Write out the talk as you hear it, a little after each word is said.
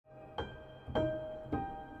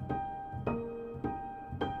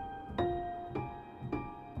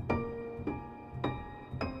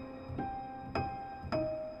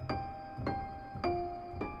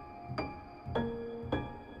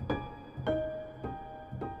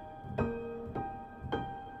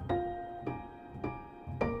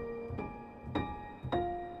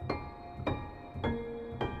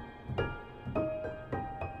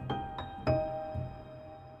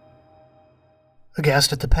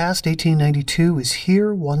Aghast at the Past, 1892 is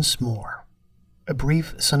here once more. A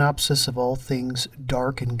brief synopsis of all things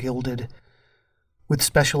dark and gilded, with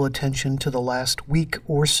special attention to the last week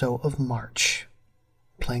or so of March.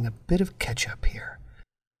 Playing a bit of catch-up here.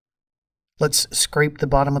 Let's scrape the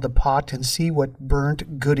bottom of the pot and see what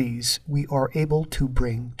burnt goodies we are able to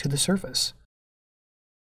bring to the surface.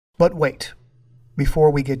 But wait,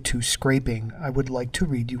 before we get to scraping, I would like to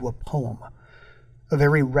read you a poem. A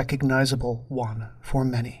very recognizable one for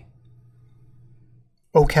many.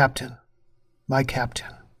 O Captain, my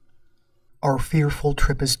Captain, our fearful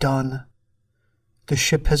trip is done. The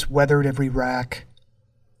ship has weathered every rack.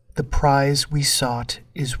 The prize we sought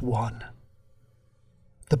is won.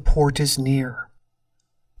 The port is near.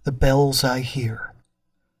 The bells I hear.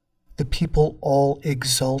 The people all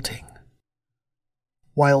exulting.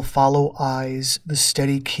 While follow eyes the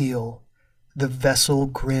steady keel, the vessel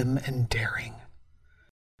grim and daring.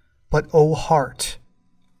 But O heart,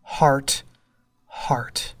 heart,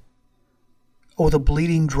 heart, O the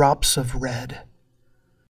bleeding drops of red,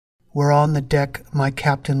 where on the deck my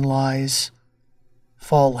captain lies,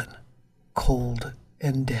 fallen, cold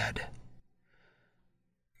and dead.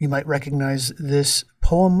 You might recognize this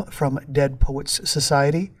poem from Dead Poets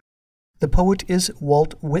Society. The poet is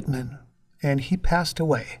Walt Whitman, and he passed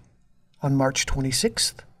away on March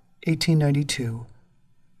 26th, 1892,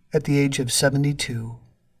 at the age of 72,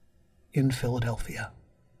 in Philadelphia.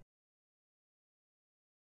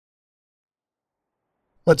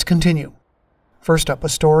 Let's continue. First up, a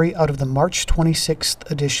story out of the March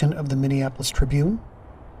 26th edition of the Minneapolis Tribune,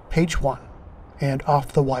 page 1, and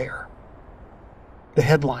Off the Wire. The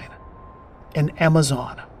headline, An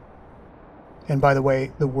Amazon. And by the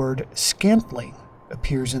way, the word scantling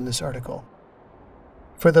appears in this article.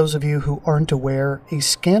 For those of you who aren't aware, a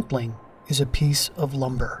scantling is a piece of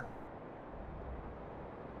lumber.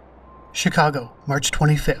 Chicago, March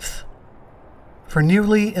 25th. For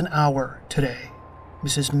nearly an hour today,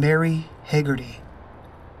 Mrs. Mary Hagerty,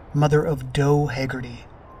 mother of Doe Hagerty,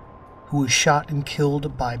 who was shot and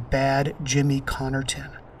killed by bad Jimmy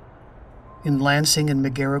Connerton in Lansing and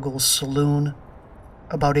McGarrigle's saloon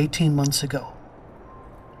about 18 months ago,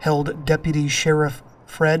 held Deputy Sheriff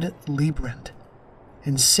Fred Liebrand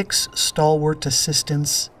and 6 stalwart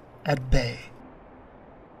assistants at bay.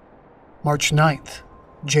 March 9th,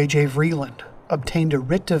 J.J. Vreeland obtained a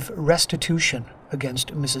writ of restitution against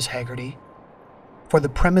Mrs. Hagerty for the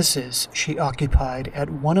premises she occupied at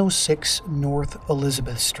 106 North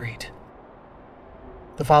Elizabeth Street.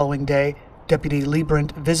 The following day, Deputy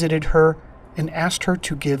Liebrand visited her and asked her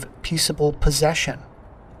to give peaceable possession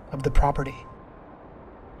of the property.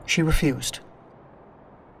 She refused.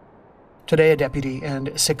 Today, a deputy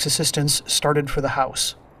and 6 assistants started for the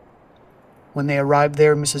house. When they arrived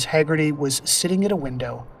there, Mrs. Hagerty was sitting at a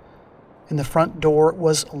window, and the front door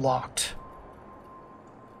was locked.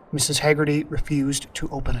 Mrs. Hagerty refused to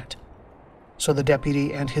open it, so the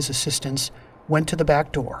deputy and his assistants went to the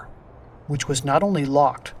back door, which was not only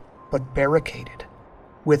locked, but barricaded,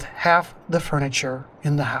 with half the furniture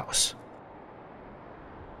in the house.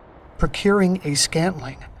 Procuring a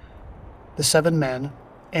scantling, the 7 men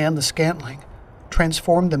and the scantling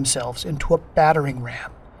transformed themselves into a battering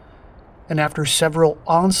ram, and after several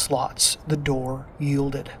onslaughts, the door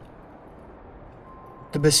yielded.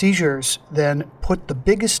 The besiegers then put the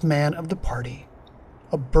biggest man of the party,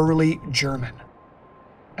 a burly German,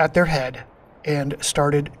 at their head and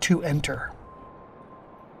started to enter.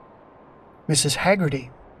 Mrs. Hagerty,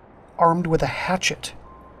 armed with a hatchet,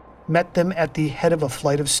 met them at the head of a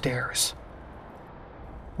flight of stairs.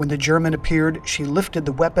 When the German appeared, she lifted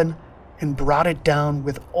the weapon and brought it down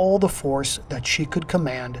with all the force that she could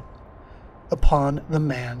command upon the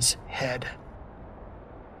man's head.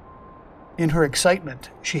 In her excitement,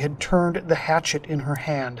 she had turned the hatchet in her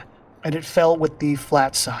hand, and it fell with the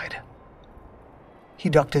flat side. He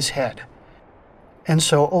ducked his head, and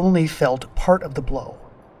so only felt part of the blow,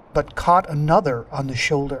 but caught another on the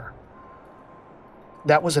shoulder.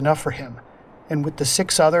 That was enough for him, and with the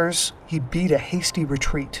 6 others, he beat a hasty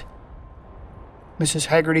retreat. Mrs.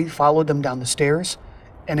 Hagerty followed them down the stairs,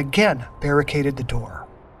 and again barricaded the door.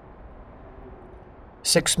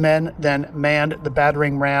 6 men then manned the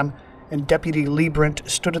battering ram, and Deputy Liebrand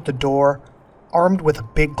stood at the door, armed with a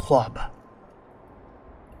big club.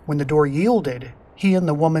 When the door yielded, he and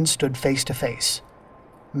the woman stood face to face,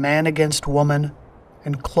 man against woman,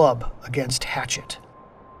 and club against hatchet.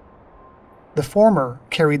 The former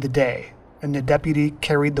carried the day, and the deputy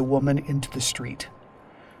carried the woman into the street.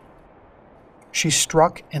 She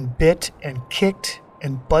struck and bit and kicked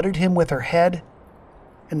and butted him with her head,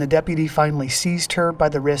 and the deputy finally seized her by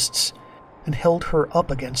the wrists and held her up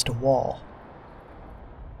against a wall.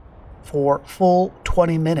 For full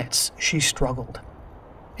 20 minutes, she struggled.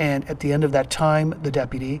 And at the end of that time, the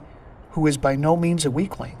deputy, who is by no means a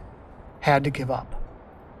weakling, had to give up.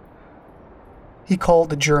 He called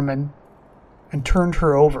the German and turned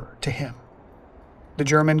her over to him. The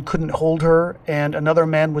German couldn't hold her, and another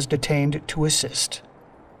man was detained to assist.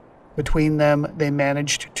 Between them, they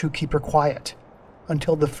managed to keep her quiet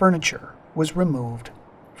until the furniture was removed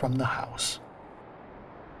from the house.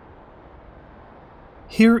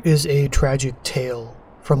 Here is a tragic tale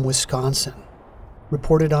from Wisconsin,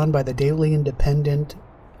 reported on by the Daily Independent,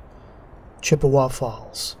 Chippewa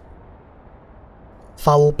Falls.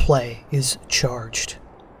 Foul play is charged.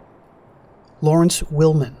 Lawrence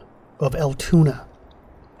Willman of Altoona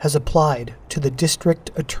has applied to the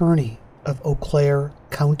district attorney of Eau Claire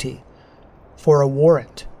County for a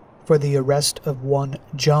warrant for the arrest of one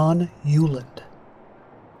John Euland,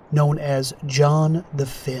 known as John the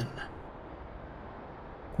Finn.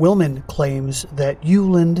 Willman claims that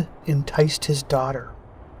Euland enticed his daughter,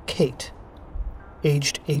 Kate,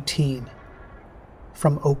 aged 18,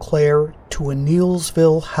 from Eau Claire to a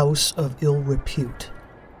Neillsville house of ill repute,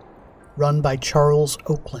 run by Charles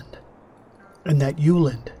Oakland, and that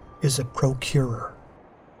Euland is a procurer.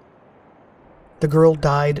 The girl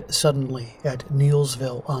died suddenly at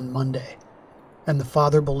Neillsville on Monday, and the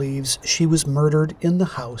father believes she was murdered in the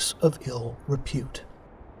house of ill repute.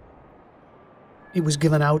 It was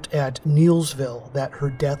given out at Neillsville that her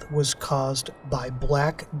death was caused by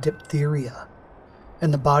black diphtheria,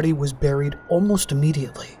 and the body was buried almost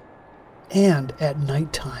immediately, and at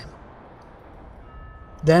nighttime.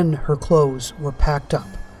 Then her clothes were packed up,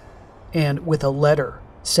 and with a letter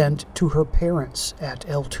sent to her parents at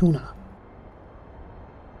Altoona.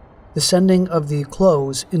 The sending of the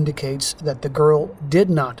clothes indicates that the girl did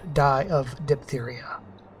not die of diphtheria.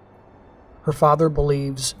 Her father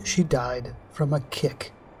believes she died from a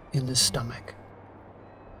kick in the stomach.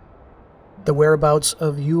 The whereabouts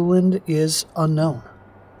of Euland is unknown.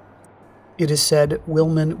 It is said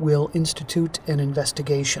Willman will institute an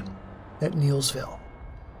investigation at Neillsville,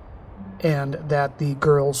 and that the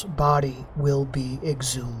girl's body will be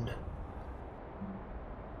exhumed.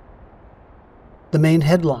 The main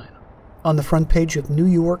headline on the front page of New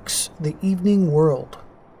York's The Evening World,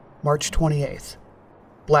 March 28th,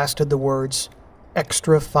 blasted the words,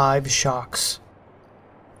 "Extra 5 shocks.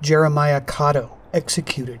 Jeremiah Cotto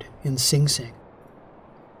executed in Sing Sing."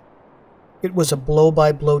 It was a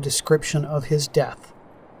blow-by-blow description of his death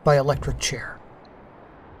by electric chair.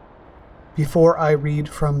 Before I read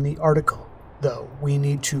from the article, though, we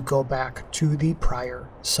need to go back to the prior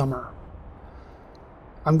summer.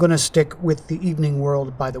 I'm going to stick with the Evening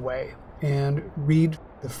World, by the way, and read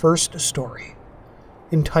the first story,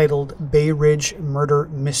 entitled Bay Ridge Murder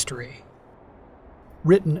Mystery,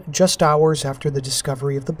 written just hours after the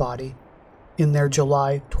discovery of the body in their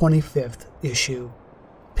July 25th issue,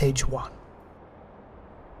 page 1.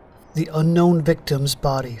 The unknown victim's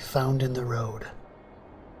body found in the road.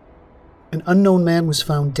 An unknown man was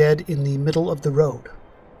found dead in the middle of the road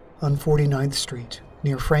on 49th Street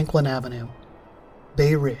near Franklin Avenue,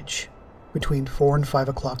 Bay Ridge, between 4 and 5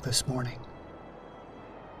 o'clock this morning.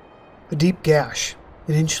 A deep gash,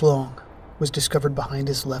 an inch long, was discovered behind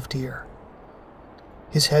his left ear.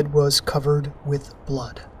 His head was covered with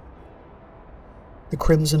blood. The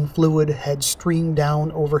crimson fluid had streamed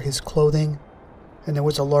down over his clothing, and there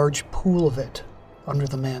was a large pool of it under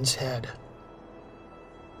the man's head.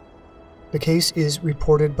 The case is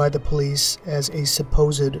reported by the police as a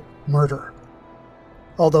supposed murder,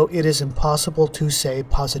 although it is impossible to say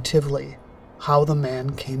positively how the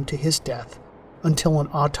man came to his death until an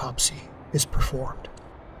autopsy is performed.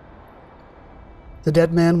 The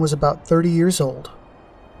dead man was about 30 years old,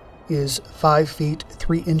 is 5 feet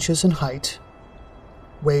 3 inches in height,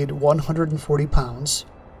 weighed 140 pounds,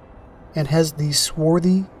 and has the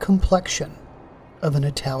swarthy complexion of an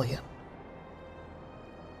Italian.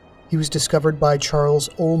 He was discovered by Charles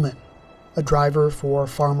Ullman, a driver for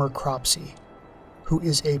Farmer Cropsey, who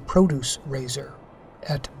is a produce raiser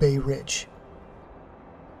at Bay Ridge.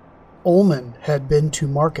 Ullman had been to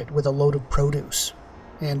market with a load of produce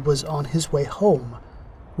and was on his way home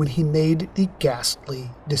when he made the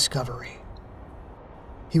ghastly discovery.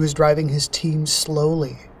 He was driving his team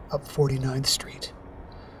slowly up 49th Street.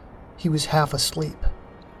 He was half asleep.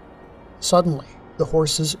 Suddenly, the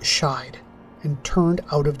horses shied and turned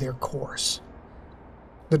out of their course.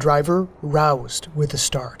 The driver roused with a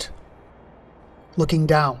start. Looking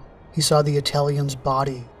down, he saw the Italian's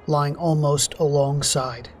body lying almost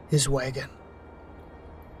alongside his wagon.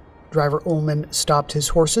 Driver Ullman stopped his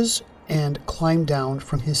horses and climbed down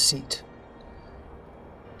from his seat.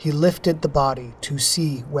 He lifted the body to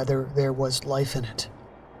see whether there was life in it.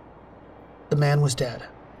 The man was dead.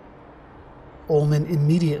 Ullman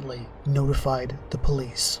immediately notified the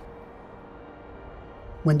police.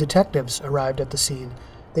 When detectives arrived at the scene,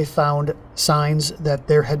 they found signs that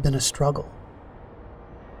there had been a struggle.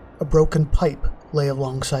 A broken pipe lay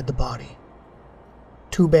alongside the body.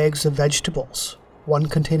 2 bags of vegetables, one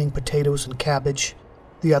containing potatoes and cabbage,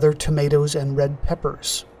 the other tomatoes and red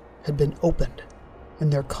peppers, had been opened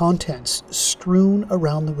and their contents strewn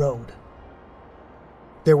around the road.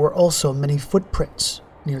 There were also many footprints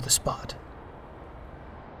near the spot.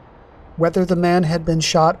 Whether the man had been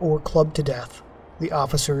shot or clubbed to death, the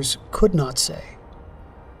officers could not say.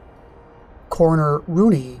 Coroner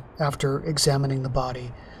Rooney, after examining the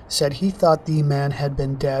body, said he thought the man had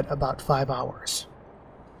been dead about 5 hours.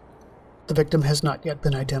 The victim has not yet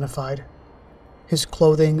been identified. His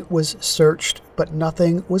clothing was searched, but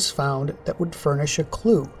nothing was found that would furnish a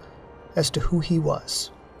clue as to who he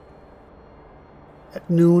was. At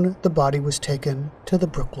noon, the body was taken to the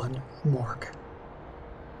Brooklyn morgue.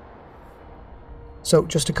 So,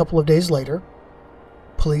 just a couple of days later,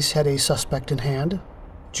 police had a suspect in hand,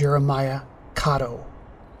 Jeremiah Cotto,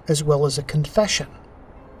 as well as a confession,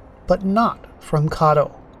 but not from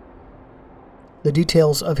Cotto. The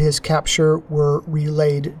details of his capture were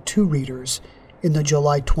relayed to readers in the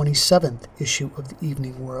July 27th issue of the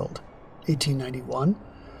Evening World, 1891,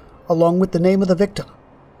 along with the name of the victim,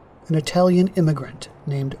 an Italian immigrant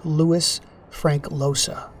named Louis Frank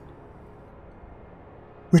Losa.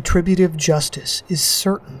 Retributive justice is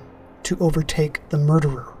certain to overtake the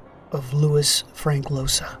murderer of Louis Frank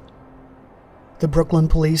Losa. The Brooklyn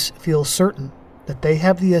police feel certain that they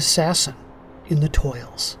have the assassin in the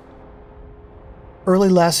toils. Early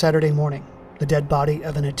last Saturday morning, the dead body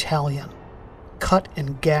of an Italian, cut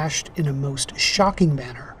and gashed in a most shocking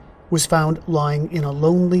manner, was found lying in a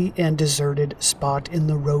lonely and deserted spot in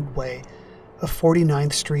the roadway of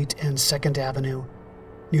 49th Street and 2nd Avenue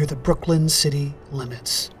near the Brooklyn city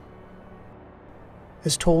limits.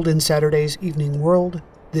 As told in Saturday's Evening World,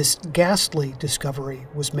 this ghastly discovery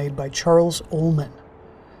was made by Charles Ullman,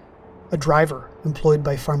 a driver employed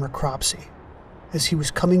by Farmer Cropsey, as he was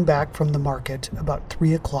coming back from the market about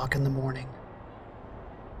 3 o'clock in the morning.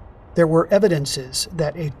 There were evidences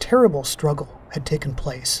that a terrible struggle had taken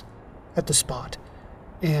place at the spot,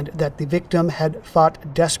 and that the victim had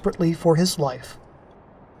fought desperately for his life.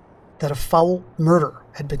 That a foul murder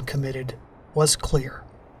had been committed was clear.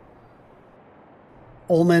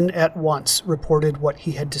 Ullman at once reported what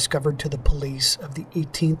he had discovered to the police of the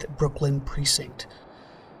 18th Brooklyn precinct,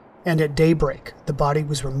 and at daybreak the body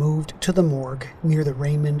was removed to the morgue near the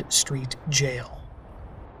Raymond Street jail.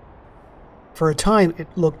 For a time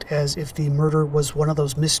it looked as if the murder was one of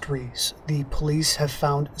those mysteries the police have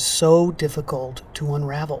found so difficult to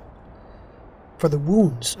unravel, for the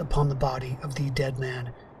wounds upon the body of the dead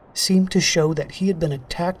man seemed to show that he had been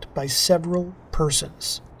attacked by several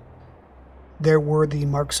persons. There were the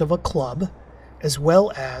marks of a club, as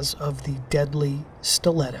well as of the deadly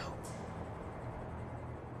stiletto.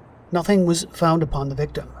 Nothing was found upon the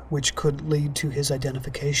victim which could lead to his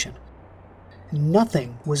identification.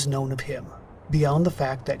 Nothing was known of him beyond the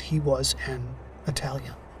fact that he was an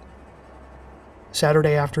Italian.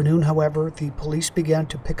 Saturday afternoon, however, the police began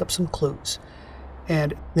to pick up some clues,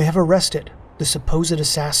 and they have arrested the supposed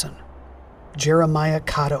assassin, Jeremiah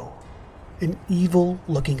Cotto, an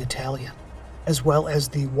evil-looking Italian, as well as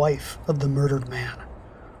the wife of the murdered man,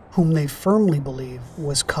 whom they firmly believe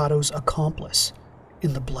was Cotto's accomplice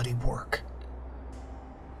in the bloody work.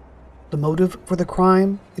 The motive for the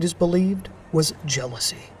crime, it is believed, was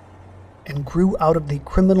jealousy, and grew out of the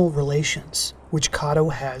criminal relations which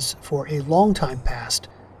Cotto has for a long time past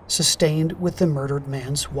sustained with the murdered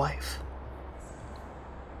man's wife.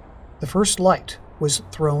 The first light was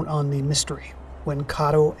thrown on the mystery when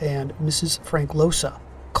Cotto and Mrs. Frank Losa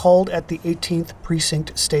called at the 18th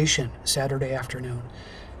Precinct Station Saturday afternoon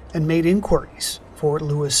and made inquiries for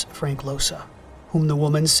Louis Frank Losa, whom the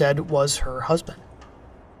woman said was her husband.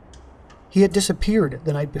 He had disappeared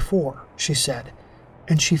the night before, she said,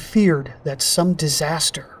 and she feared that some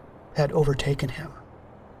disaster had overtaken him.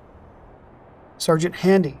 Sergeant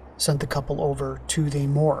Handy sent the couple over to the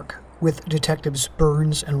morgue with Detectives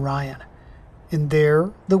Burns and Ryan, and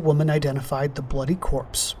there the woman identified the bloody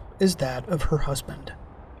corpse as that of her husband.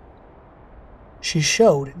 She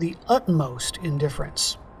showed the utmost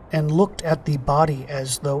indifference and looked at the body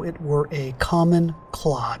as though it were a common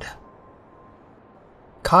clod.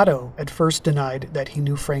 Cotto at first denied that he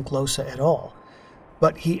knew Frank Losa at all,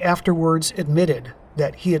 but he afterwards admitted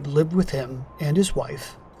that he had lived with him and his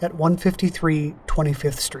wife at 153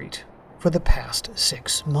 25th Street for the past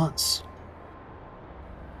 6 months.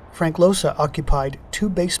 Frank Losa occupied 2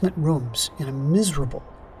 basement rooms in a miserable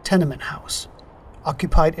tenement house,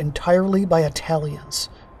 occupied entirely by Italians,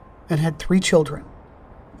 and had 3 children,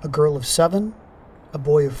 a girl of 7, a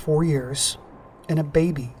boy of 4 years, and a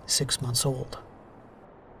baby 6 months old.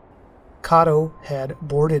 Cotto had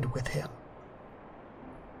boarded with him.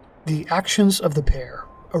 The actions of the pair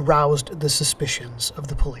aroused the suspicions of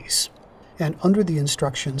the police, and under the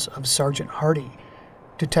instructions of Sergeant Hardy,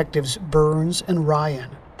 Detectives Burns and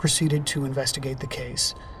Ryan proceeded to investigate the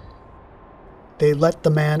case. They let the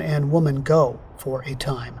man and woman go for a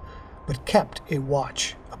time, but kept a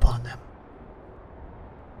watch upon them.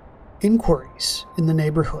 Inquiries in the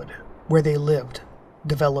neighborhood where they lived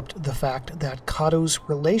developed the fact that Cotto's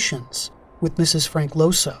relations with Mrs. Frank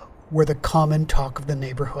Losa were the common talk of the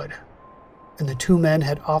neighborhood, and the 2 men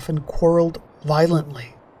had often quarreled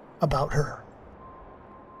violently about her.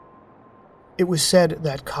 It was said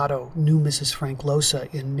that Cotto knew Mrs. Frank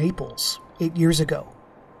Losa in Naples 8 years ago,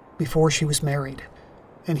 before she was married,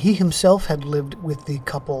 and he himself had lived with the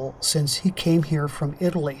couple since he came here from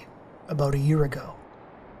Italy about a year ago.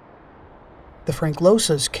 The Frank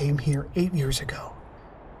Losas came here 8 years ago.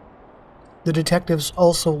 The detectives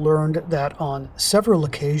also learned that on several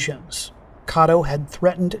occasions, Cotto had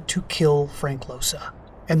threatened to kill Frank Losa,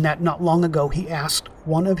 and that not long ago he asked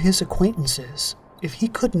one of his acquaintances if he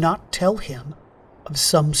could not tell him of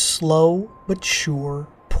some slow but sure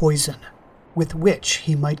poison with which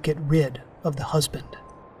he might get rid of the husband.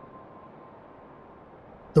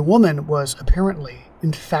 The woman was apparently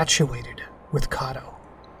infatuated with Cotto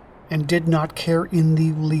and did not care in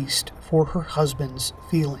the least for her husband's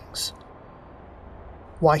feelings.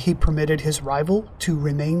 Why he permitted his rival to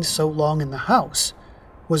remain so long in the house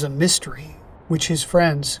was a mystery which his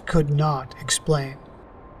friends could not explain.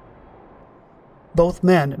 Both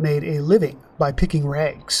men made a living by picking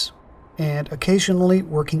rags and occasionally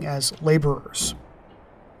working as laborers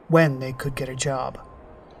when they could get a job.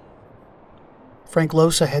 Frank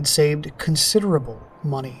Losa had saved considerable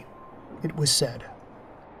money, it was said.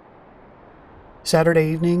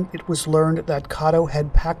 Saturday evening, it was learned that Cotto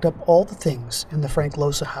had packed up all the things in the Frank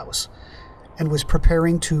Losa house and was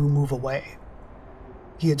preparing to move away.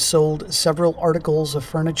 He had sold several articles of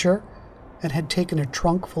furniture and had taken a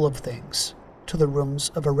trunk full of things to the rooms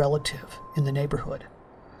of a relative in the neighborhood.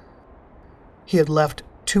 He had left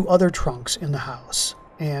 2 other trunks in the house,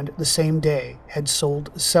 and the same day had sold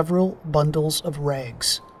several bundles of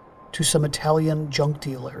rags to some Italian junk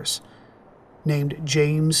dealers named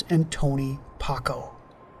James and Tony Paco,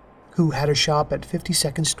 who had a shop at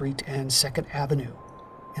 52nd Street and 2nd Avenue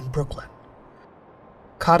in Brooklyn.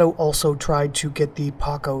 Cotto also tried to get the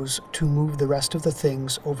Pacos to move the rest of the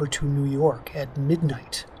things over to New York at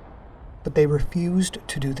midnight, but they refused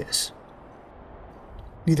to do this.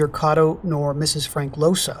 Neither Cotto nor Mrs. Frank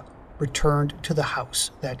Losa returned to the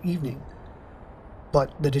house that evening,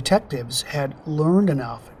 but the detectives had learned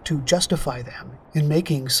enough to justify them in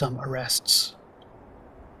making some arrests.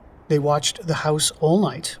 They watched the house all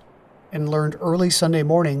night and learned early Sunday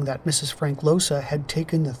morning that Mrs. Frank Losa had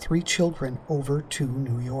taken the 3 children over to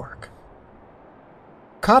New York.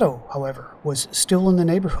 Cotto, however, was still in the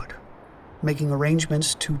neighborhood, making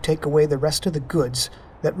arrangements to take away the rest of the goods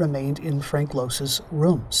that remained in Frank Losa's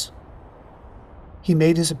rooms. He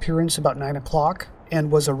made his appearance about 9 o'clock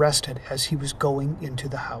and was arrested as he was going into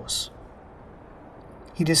the house.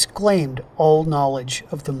 He disclaimed all knowledge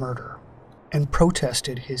of the murder and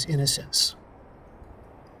protested his innocence.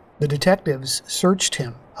 The detectives searched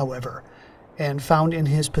him, however, and found in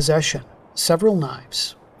his possession several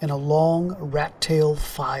knives and a long rat-tail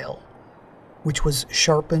file, which was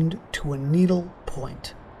sharpened to a needle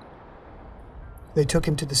point. They took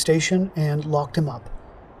him to the station and locked him up,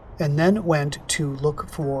 and then went to look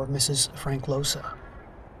for Mrs. Frank Losa.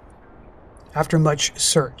 After much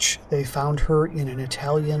search, they found her in an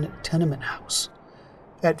Italian tenement house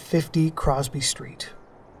at 50 Crosby Street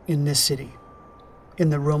in this city, in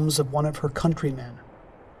the rooms of one of her countrymen,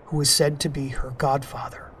 who was said to be her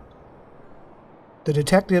godfather. The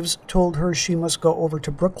detectives told her she must go over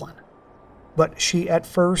to Brooklyn, but she at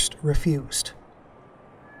first refused.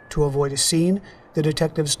 To avoid a scene, the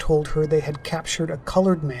detectives told her they had captured a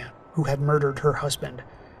colored man who had murdered her husband,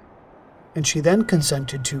 and she then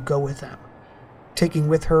consented to go with them, taking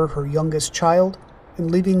with her her youngest child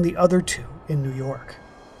and leaving the other 2 in New York.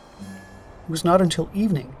 It was not until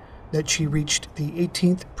evening that she reached the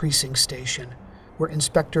 18th Precinct Station, where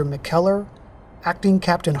Inspector McKellar, Acting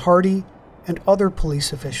Captain Hardy, and other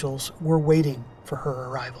police officials were waiting for her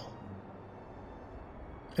arrival.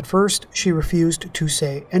 At first, she refused to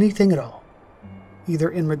say anything at all, either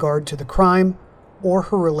in regard to the crime or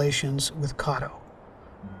her relations with Cotto.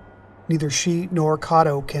 Neither she nor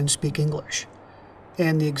Cotto can speak English,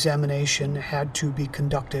 and the examination had to be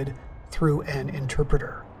conducted through an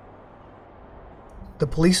interpreter. The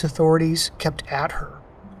police authorities kept at her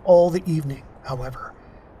all the evening, however,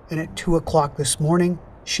 and at 2 o'clock this morning,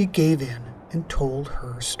 she gave in and told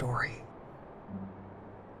her story.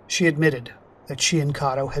 She admitted that she and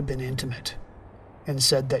Cotto had been intimate, and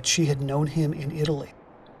said that she had known him in Italy.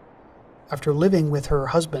 After living with her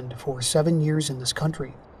husband for 7 years in this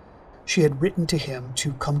country, she had written to him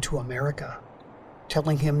to come to America,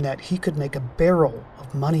 telling him that he could make a barrel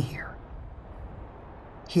of money here.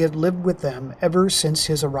 He had lived with them ever since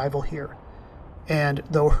his arrival here, and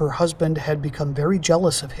though her husband had become very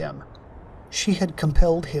jealous of him, she had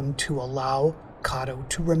compelled him to allow Cotto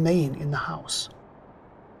to remain in the house.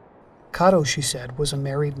 Cotto, she said, was a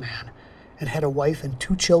married man and had a wife and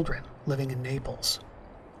 2 children living in Naples.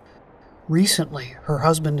 Recently, her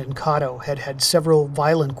husband and Cotto had had several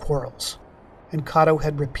violent quarrels, and Cotto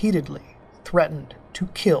had repeatedly threatened to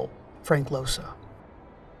kill Frank Losa.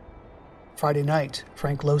 Friday night,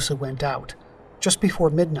 Frank Losa went out, just before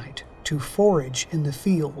midnight, to forage in the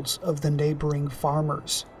fields of the neighboring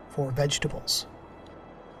farmers for vegetables.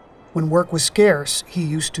 When work was scarce, he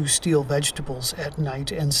used to steal vegetables at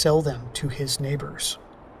night and sell them to his neighbors.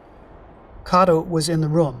 Cotto was in the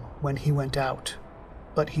room when he went out,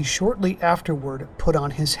 but he shortly afterward put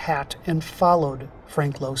on his hat and followed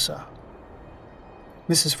Frank Losa.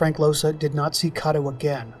 Mrs. Frank Losa did not see Cotto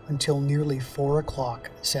again until nearly 4 o'clock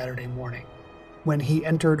Saturday morning, when he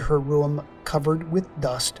entered her room covered with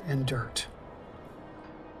dust and dirt.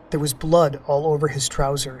 There was blood all over his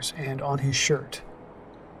trousers and on his shirt.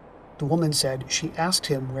 The woman said she asked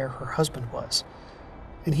him where her husband was,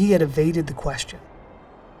 and he had evaded the question.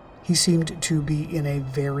 He seemed to be in a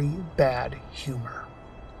very bad humor.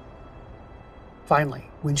 Finally,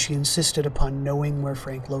 when she insisted upon knowing where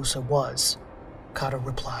Frank Losa was, Cotto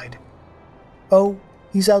replied, "Oh,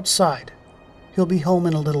 he's outside. He'll be home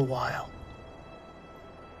in a little while."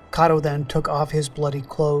 Cotto then took off his bloody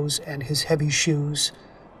clothes and his heavy shoes,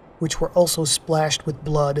 which were also splashed with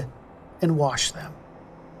blood, and washed them.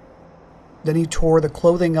 Then he tore the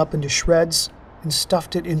clothing up into shreds and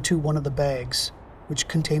stuffed it into one of the bags, which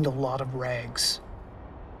contained a lot of rags.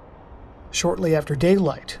 Shortly after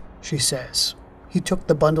daylight, she says, he took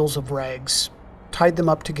the bundles of rags, tied them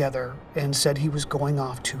up together, and said he was going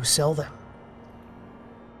off to sell them.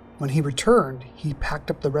 When he returned, he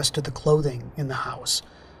packed up the rest of the clothing in the house,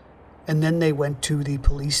 and then they went to the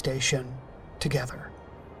police station together.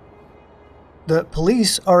 The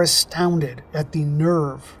police are astounded at the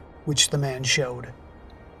nerve which the man showed.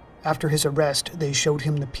 After his arrest, they showed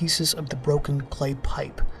him the pieces of the broken clay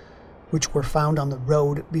pipe, which were found on the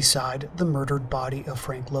road beside the murdered body of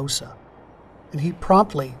Frank Losa, and he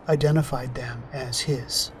promptly identified them as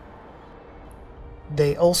his.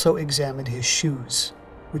 They also examined his shoes,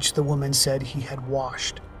 which the woman said he had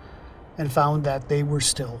washed, and found that they were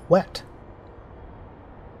still wet.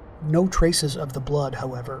 No traces of the blood,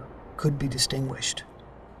 however, could be distinguished.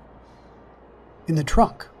 In the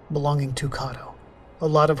trunk belonging to Cotto, a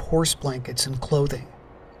lot of horse blankets and clothing,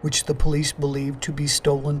 which the police believed to be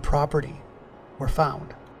stolen property, were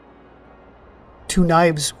found. 2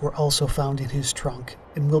 knives were also found in his trunk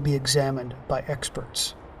and will be examined by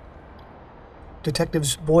experts.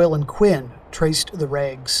 Detectives Boyle and Quinn traced the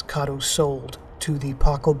rags Cotto sold to the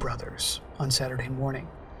Paco brothers on Saturday morning.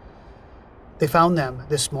 They found them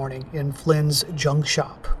this morning in Flynn's junk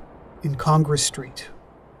shop in Congress Street,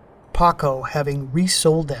 Paco having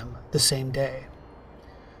resold them the same day.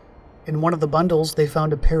 In one of the bundles, they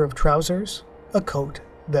found a pair of trousers, a coat,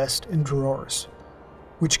 vest, and drawers,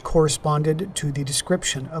 which corresponded to the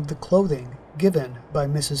description of the clothing given by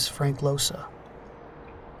Mrs. Frank Losa.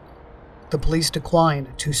 The police decline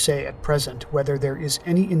to say at present whether there is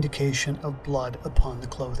any indication of blood upon the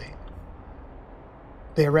clothing.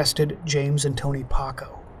 They arrested James and Tony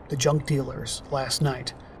Paco, the junk dealers, last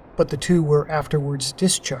night, but the 2 were afterwards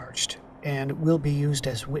discharged and will be used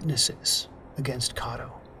as witnesses against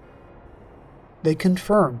Cotto. They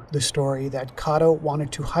confirm the story that Cotto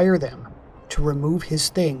wanted to hire them to remove his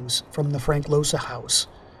things from the Frank Losa house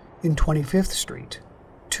in 25th Street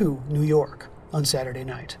to New York on Saturday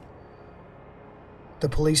night. The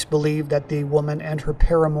police believe that the woman and her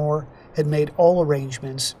paramour had made all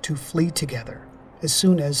arrangements to flee together as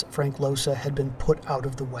soon as Frank Losa had been put out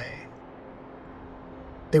of the way.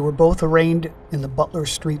 They were both arraigned in the Butler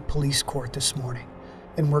Street Police Court this morning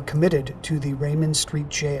and were committed to the Raymond Street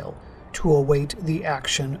Jail to await the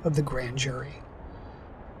action of the grand jury.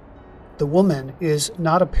 The woman is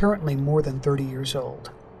not apparently more than 30 years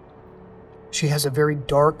old. She has a very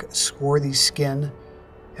dark, swarthy skin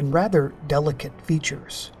and rather delicate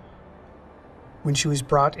features. When she was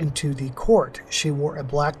brought into the court, she wore a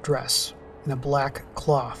black dress and a black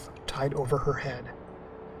cloth tied over her head.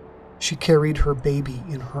 She carried her baby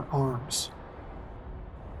in her arms.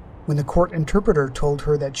 When the court interpreter told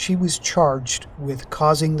her that she was charged with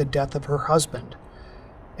causing the death of her husband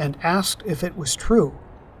and asked if it was true,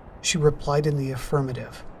 she replied in the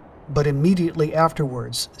affirmative, but immediately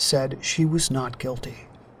afterwards said she was not guilty.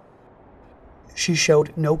 She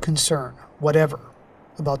showed no concern whatever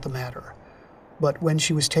about the matter, but when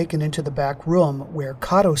she was taken into the back room where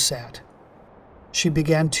Cotto sat, she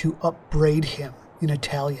began to upbraid him in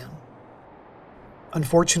Italian.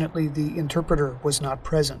 Unfortunately, the interpreter was not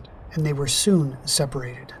present, and they were soon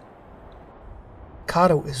separated.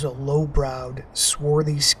 Cotto is a low-browed,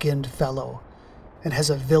 swarthy-skinned fellow and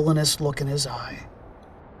has a villainous look in his eye.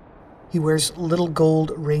 He wears little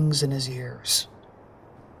gold rings in his ears.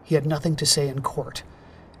 He had nothing to say in court,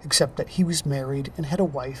 except that he was married and had a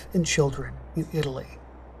wife and children in Italy.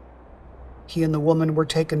 He and the woman were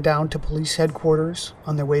taken down to police headquarters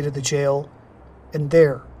on their way to the jail, and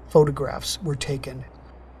there photographs were taken.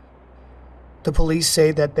 The police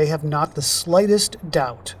say that they have not the slightest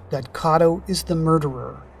doubt that Cotto is the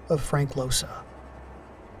murderer of Frank Losa.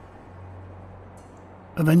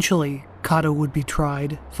 Eventually, Cotto would be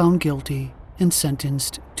tried, found guilty, and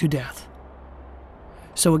sentenced to death.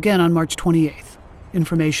 So again, on March 28th,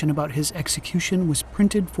 information about his execution was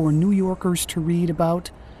printed for New Yorkers to read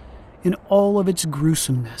about in all of its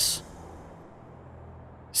gruesomeness.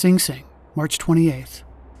 Sing Sing, March 28th.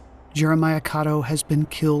 Jeremiah Cotto has been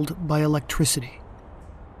killed by electricity.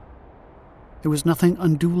 There was nothing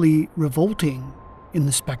unduly revolting in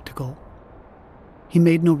the spectacle. He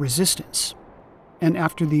made no resistance, and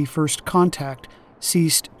after the first contact,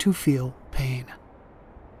 ceased to feel pain.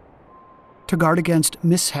 To guard against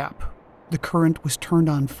mishap, the current was turned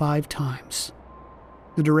on 5 times.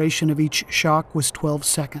 The duration of each shock was 12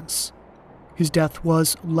 seconds. His death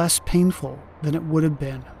was less painful than it would have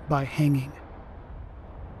been by hanging.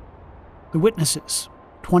 The witnesses,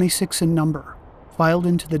 26 in number, filed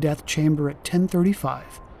into the death chamber at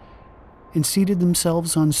 10:35 and seated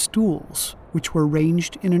themselves on stools which were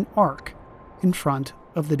ranged in an arc in front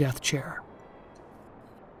of the death chair.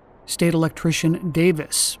 State Electrician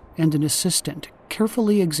Davis and an assistant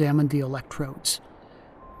carefully examined the electrodes,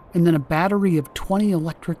 and then a battery of 20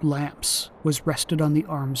 electric lamps was rested on the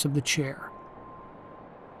arms of the chair.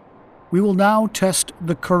 "We will now test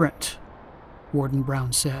the current," Warden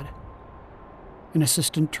Brown said. An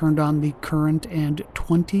assistant turned on the current and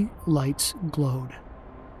 20 lights glowed.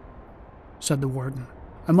 Said the warden,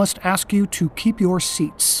 "I must ask you to keep your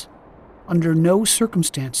seats. Under no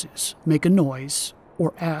circumstances make a noise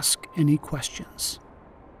or ask any questions.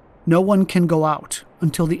 No one can go out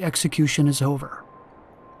until the execution is over.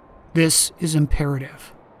 This is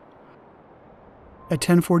imperative." At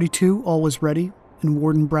 10:42, all was ready, and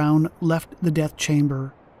Warden Brown left the death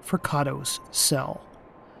chamber for Cotto's cell.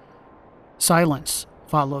 Silence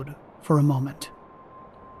followed for a moment.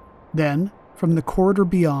 Then, from the corridor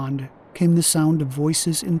beyond, came the sound of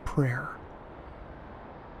voices in prayer.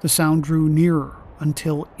 The sound drew nearer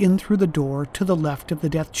until in through the door to the left of the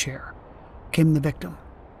death chair came the victim,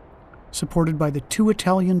 supported by the 2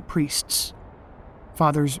 Italian priests,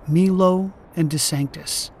 Fathers Milo and De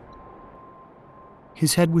Sanctis.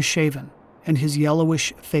 His head was shaven, and his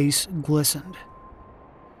yellowish face glistened.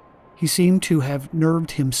 He seemed to have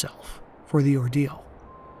nerved himself for the ordeal.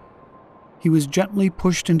 He was gently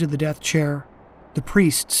pushed into the death chair, the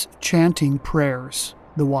priests chanting prayers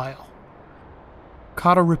the while.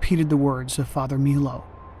 Cotto repeated the words of Father Milo,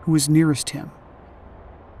 who was nearest him.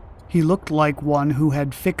 He looked like one who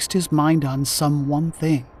had fixed his mind on some one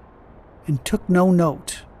thing and took no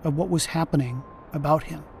note of what was happening about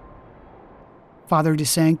him. Father De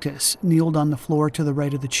Sanctis kneeled on the floor to the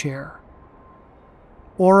right of the chair.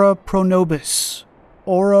 "Ora pro nobis,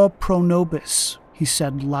 ora pro nobis," he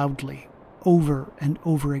said loudly, over and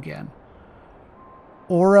over again.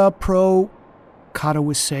 "Ora pro," Cotto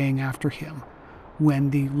was saying after him,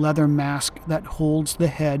 when the leather mask that holds the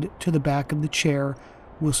head to the back of the chair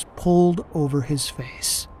was pulled over his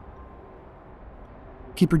face.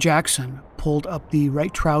 Keeper Jackson pulled up the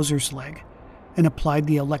right trousers leg and applied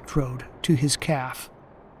the electrode to his calf.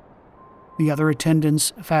 The other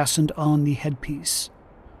attendants fastened on the headpiece.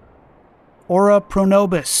 "Ora pro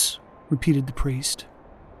nobis," repeated the priest.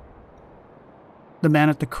 The man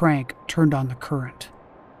at the crank turned on the current.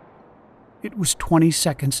 It was 20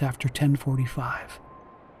 seconds after 10:45.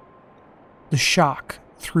 The shock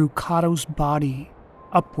threw Cato's body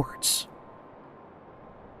upwards.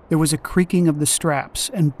 There was a creaking of the straps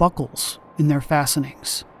and buckles in their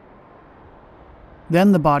fastenings.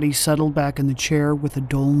 Then the body settled back in the chair with a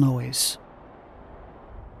dull noise.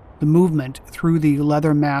 The movement threw the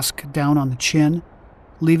leather mask down on the chin,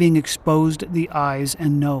 leaving exposed the eyes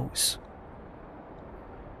and nose.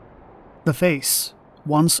 The face,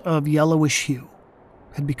 once of yellowish hue,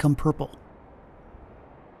 had become purple.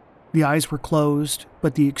 The eyes were closed,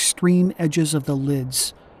 but the extreme edges of the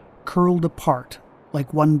lids curled apart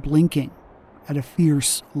like one blinking at a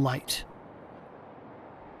fierce light.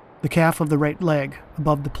 The calf of the right leg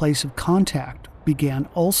above the place of contact began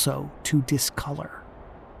also to discolor.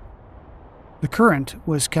 The current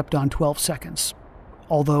was kept on 12 seconds,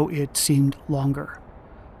 although it seemed longer.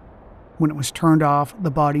 When it was turned off,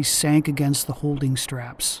 the body sank against the holding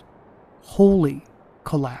straps, wholly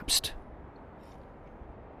collapsed.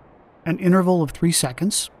 An interval of 3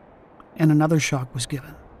 seconds, and another shock was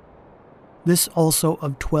given. This also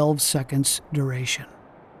of 12 seconds duration.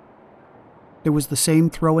 There was the same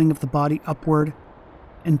throwing of the body upward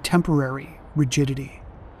and temporary rigidity.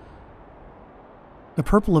 The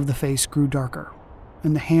purple of the face grew darker,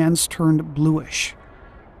 and the hands turned bluish,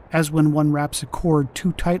 as when one wraps a cord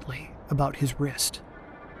too tightly about his wrist.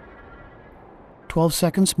 12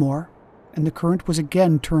 seconds more, and the current was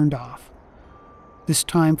again turned off, this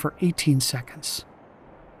time for 18 seconds.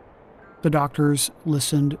 The doctors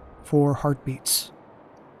listened for heartbeats.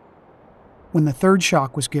 When the third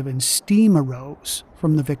shock was given, steam arose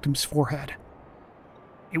from the victim's forehead.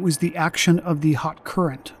 It was the action of the hot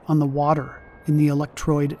current on the water in the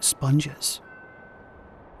electrode sponges.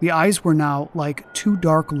 The eyes were now like two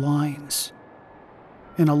dark lines,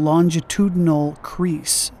 and a longitudinal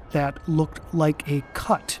crease that looked like a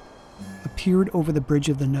cut appeared over the bridge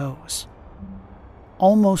of the nose,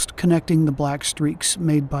 almost connecting the black streaks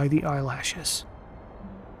made by the eyelashes.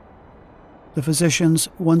 The physicians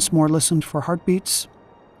once more listened for heartbeats,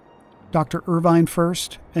 Dr. Irvine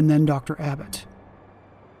first, and then Dr. Abbott.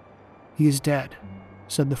 "He is dead,"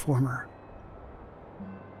 said the former.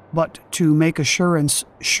 But to make assurance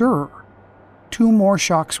sure, 2 more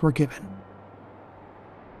shocks were given.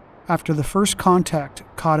 After the first contact,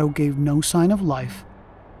 Cato gave no sign of life,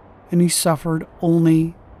 and he suffered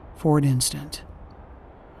only for an instant.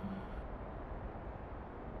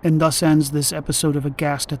 And thus ends this episode of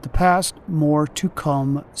Aghast at the Past. More to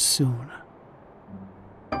come soon.